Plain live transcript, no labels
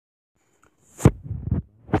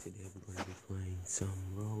some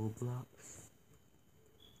Roblox,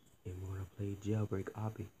 and we're gonna play Jailbreak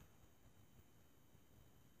Obby.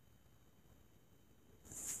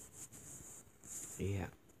 Yeah,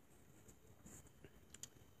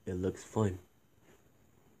 it looks fun.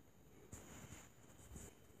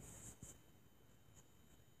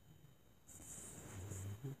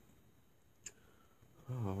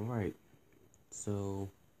 All right, so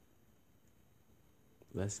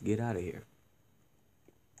let's get out of here.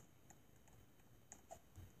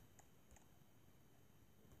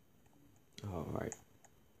 All right,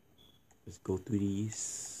 let's go through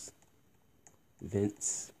these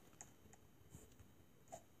vents.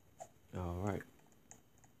 All right,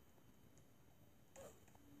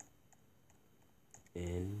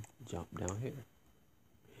 and jump down here.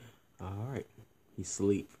 All right, he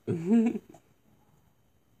sleep.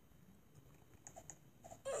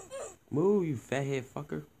 Move, you fathead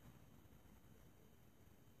fucker.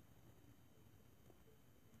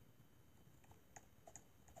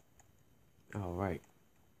 All right.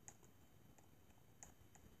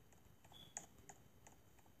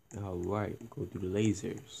 All right, go through the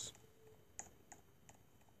lasers.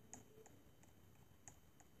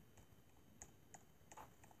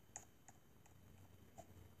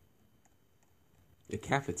 The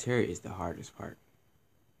cafeteria is the hardest part.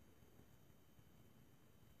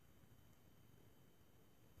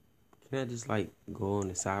 Can I just like go on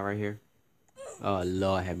the side right here? Oh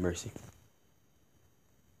Lord, have mercy.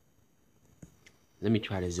 Let me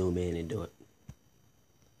try to zoom in and do it.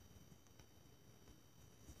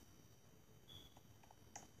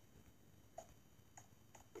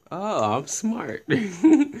 Oh, I'm smart.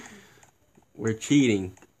 We're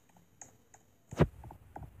cheating.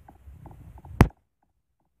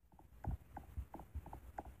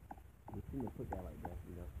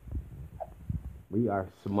 We are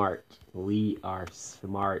smart. We are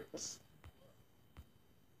smart.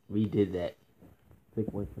 We did that.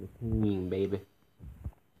 Pick one for the team, baby.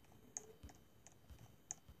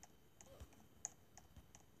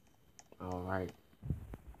 All right.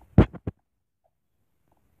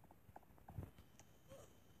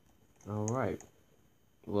 All right.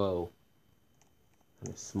 Whoa.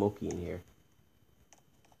 Kind of smoky in here.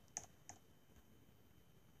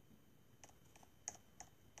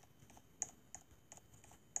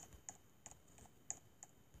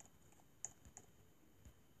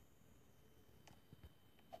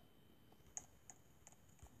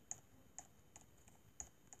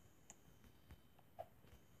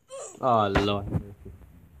 Oh Lord. Alright,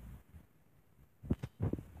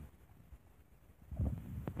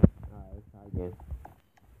 let's try again.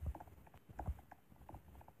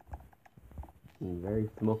 It's very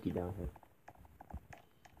smoky down here.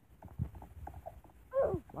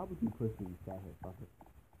 Why would you push me, you fathead fucker?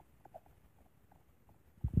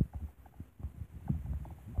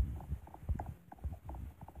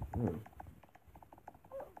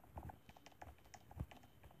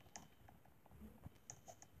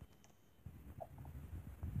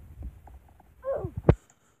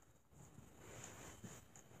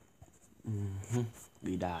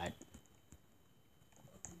 We died.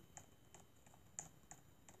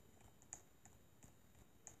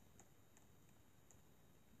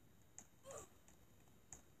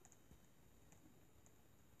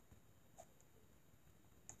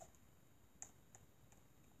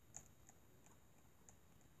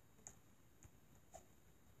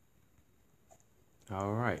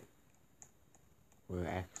 All right. We're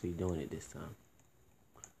actually doing it this time.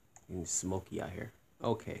 It's smoky out here.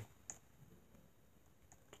 Okay.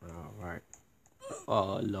 All right.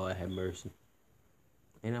 Oh, Lord have mercy.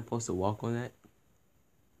 Ain't I supposed to walk on that?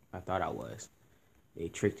 I thought I was. They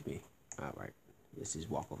tricked me. All right. Let's just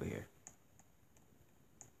walk over here.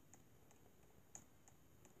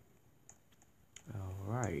 All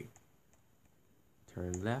right.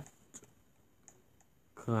 Turn left.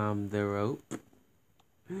 Climb the rope.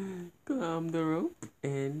 Climb the rope.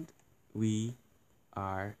 And we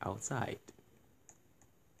are outside.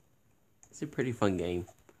 It's a pretty fun game.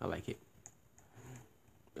 I like it.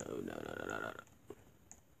 No.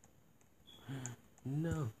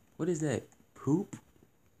 No. What is that? Poop?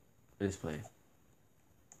 Let's play.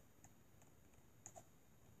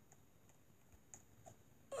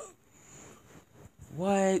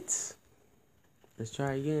 What? Let's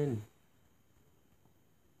try again.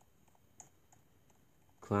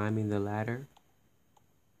 Climbing the ladder.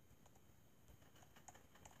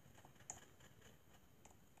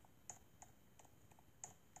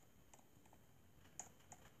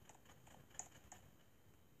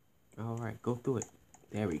 All right, go through it.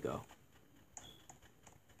 There we go.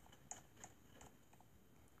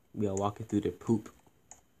 We are walking through the poop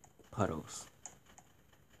puddles.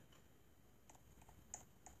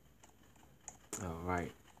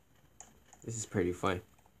 Alright. This is pretty fun.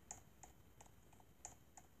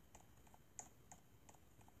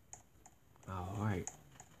 Alright.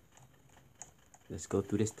 Let's go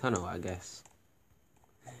through this tunnel, I guess.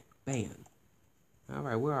 Bam.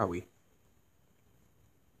 Alright, where are we?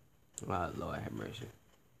 Oh, Lord have mercy.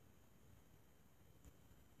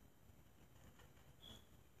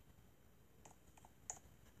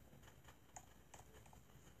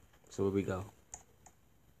 So where we go?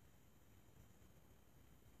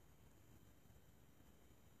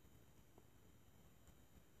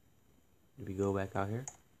 Did we go back out here?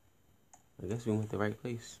 I guess we went the right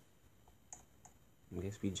place. I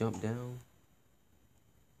guess we jumped down.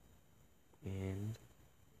 And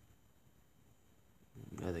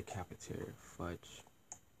another cafeteria. Fudge.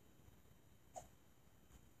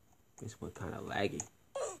 This one kind of laggy.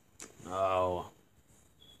 Oh.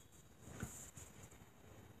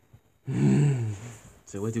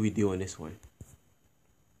 So what do we do on this one?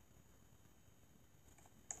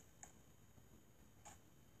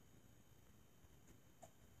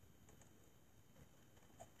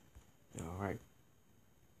 All right.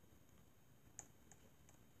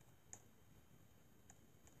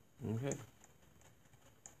 Okay.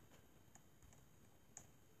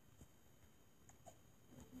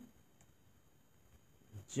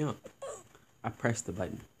 Jump. I pressed the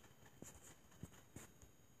button.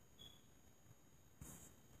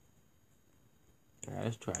 Alright,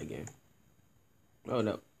 let's try again. Oh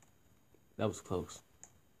no. That was close.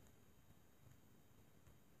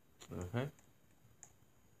 Okay.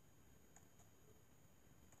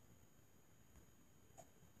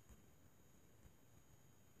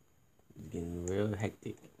 It's getting real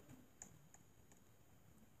hectic.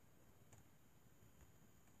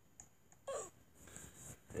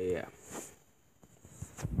 Yeah.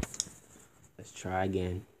 Let's try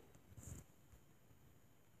again.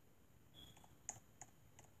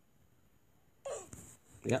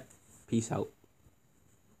 Yep. Peace out.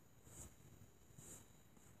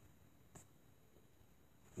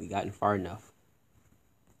 We gotten far enough.